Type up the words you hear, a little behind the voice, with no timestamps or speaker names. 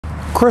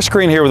Chris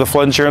Green here with the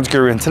Flood Insurance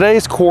Guru. In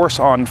today's course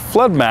on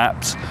flood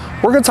maps,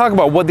 we're going to talk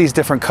about what these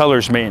different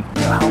colors mean.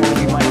 How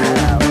many you might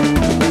have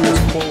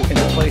this quote in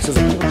the places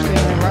that we're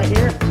standing right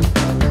here.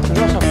 There's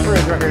also a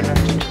fridge right here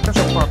next to you.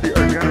 This property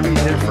are going to be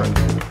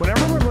different.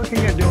 Whenever we're looking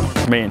at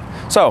doing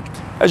So,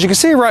 as you can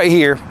see right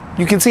here,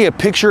 you can see a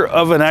picture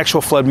of an actual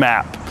flood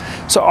map.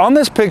 So on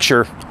this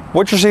picture,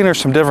 what you're seeing are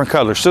some different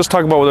colors. Let's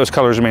talk about what those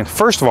colors mean.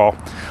 First of all,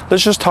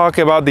 let's just talk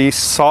about the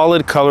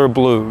solid color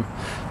blue.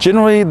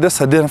 Generally,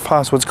 this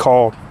identifies what's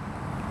called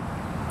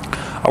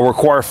a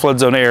required flood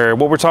zone area.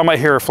 What we're talking about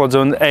here are flood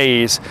zone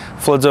A's,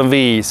 flood zone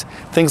V's,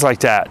 things like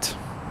that.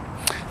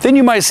 Then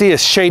you might see a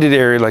shaded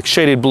area like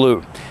shaded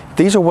blue.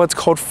 These are what's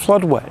called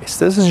floodways.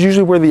 This is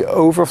usually where the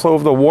overflow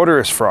of the water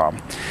is from.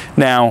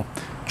 Now,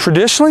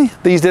 traditionally,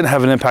 these didn't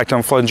have an impact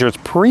on flood insurance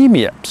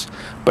premiums,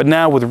 but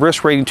now with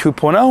risk rating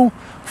 2.0,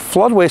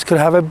 floodways could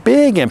have a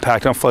big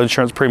impact on flood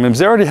insurance premiums.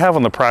 They already have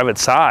on the private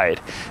side.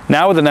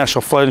 Now with the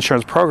National Flood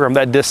Insurance Program,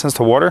 that distance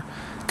to water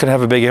could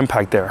have a big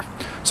impact there.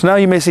 So now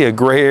you may see a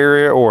gray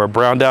area or a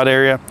browned out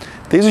area.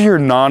 These are your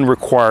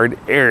non-required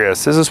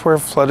areas. This is where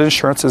flood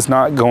insurance is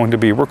not going to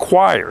be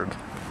required.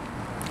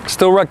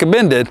 Still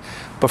recommended,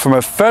 but from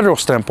a federal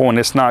standpoint,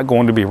 it's not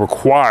going to be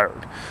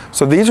required.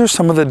 So these are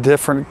some of the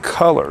different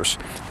colors.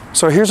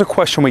 So here's a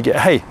question we get.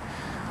 Hey,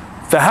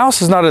 the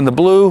house is not in the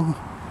blue,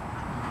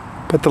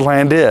 but the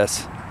land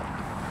is.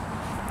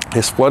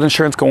 Is flood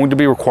insurance going to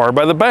be required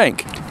by the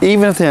bank,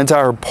 even if the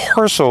entire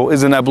parcel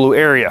is in that blue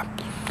area?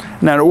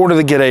 Now, in order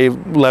to get a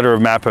letter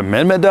of map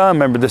amendment done,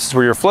 remember this is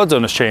where your flood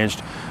zone has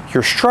changed,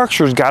 your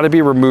structure's got to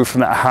be removed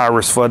from that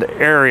high-risk flood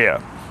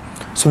area.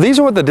 So these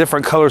are what the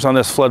different colors on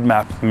this flood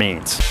map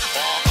means.